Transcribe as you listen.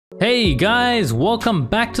Hey guys, welcome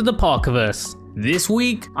back to the Parkerverse. This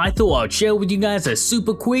week, I thought I'd share with you guys a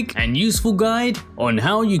super quick and useful guide on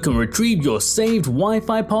how you can retrieve your saved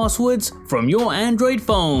Wi-Fi passwords from your Android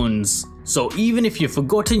phones. So even if you've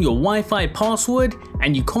forgotten your Wi-Fi password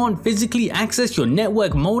and you can't physically access your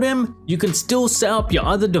network modem, you can still set up your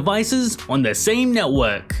other devices on the same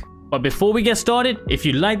network. But before we get started, if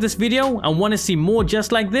you like this video and want to see more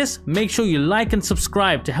just like this, make sure you like and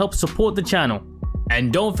subscribe to help support the channel.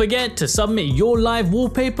 And don't forget to submit your live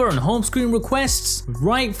wallpaper and home screen requests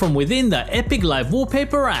right from within the Epic Live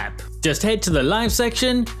Wallpaper app. Just head to the live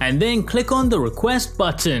section and then click on the request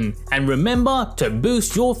button. And remember to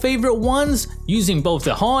boost your favorite ones using both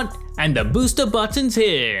the heart and the booster buttons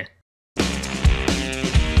here.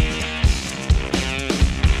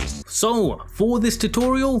 So, for this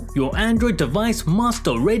tutorial, your Android device must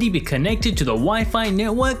already be connected to the Wi-Fi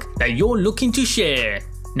network that you're looking to share.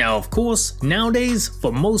 Now of course, nowadays,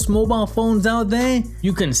 for most mobile phones out there,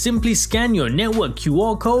 you can simply scan your network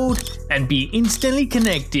QR code and be instantly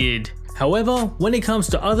connected. However, when it comes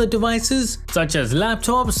to other devices, such as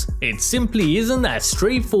laptops, it simply isn't that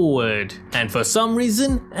straightforward. And for some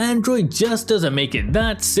reason, Android just doesn't make it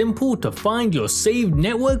that simple to find your saved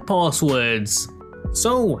network passwords.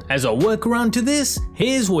 So, as a workaround to this,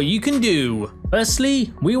 here's what you can do.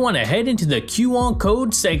 Firstly, we want to head into the QR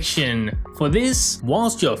code section. For this,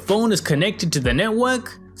 whilst your phone is connected to the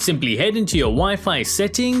network, simply head into your Wi-Fi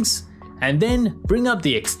settings and then bring up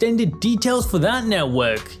the extended details for that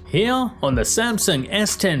network. Here on the Samsung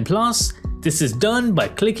S10 Plus, this is done by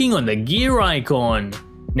clicking on the gear icon.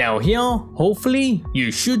 Now here, hopefully,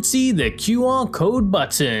 you should see the QR code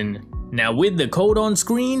button. Now with the code on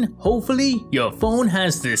screen, hopefully your phone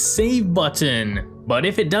has this save button. But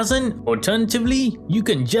if it doesn't, alternatively, you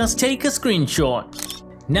can just take a screenshot.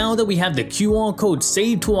 Now that we have the QR code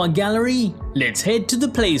saved to our gallery, let's head to the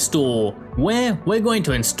Play Store, where we're going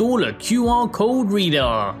to install a QR code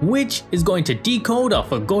reader, which is going to decode our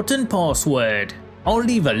forgotten password. I'll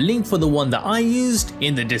leave a link for the one that I used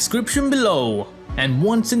in the description below. And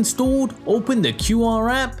once installed, open the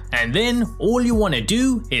QR app, and then all you want to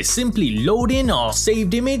do is simply load in our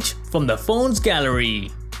saved image from the phone's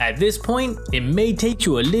gallery. At this point, it may take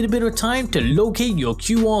you a little bit of time to locate your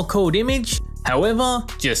QR code image. However,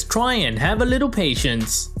 just try and have a little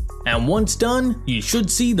patience. And once done, you should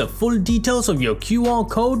see the full details of your QR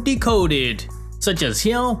code decoded, such as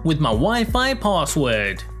here with my Wi-Fi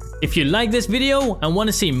password. If you like this video and want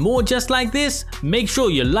to see more just like this, make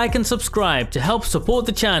sure you like and subscribe to help support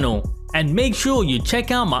the channel. And make sure you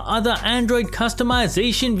check out my other Android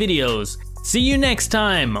customization videos. See you next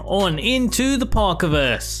time on Into the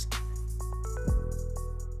Parkerverse.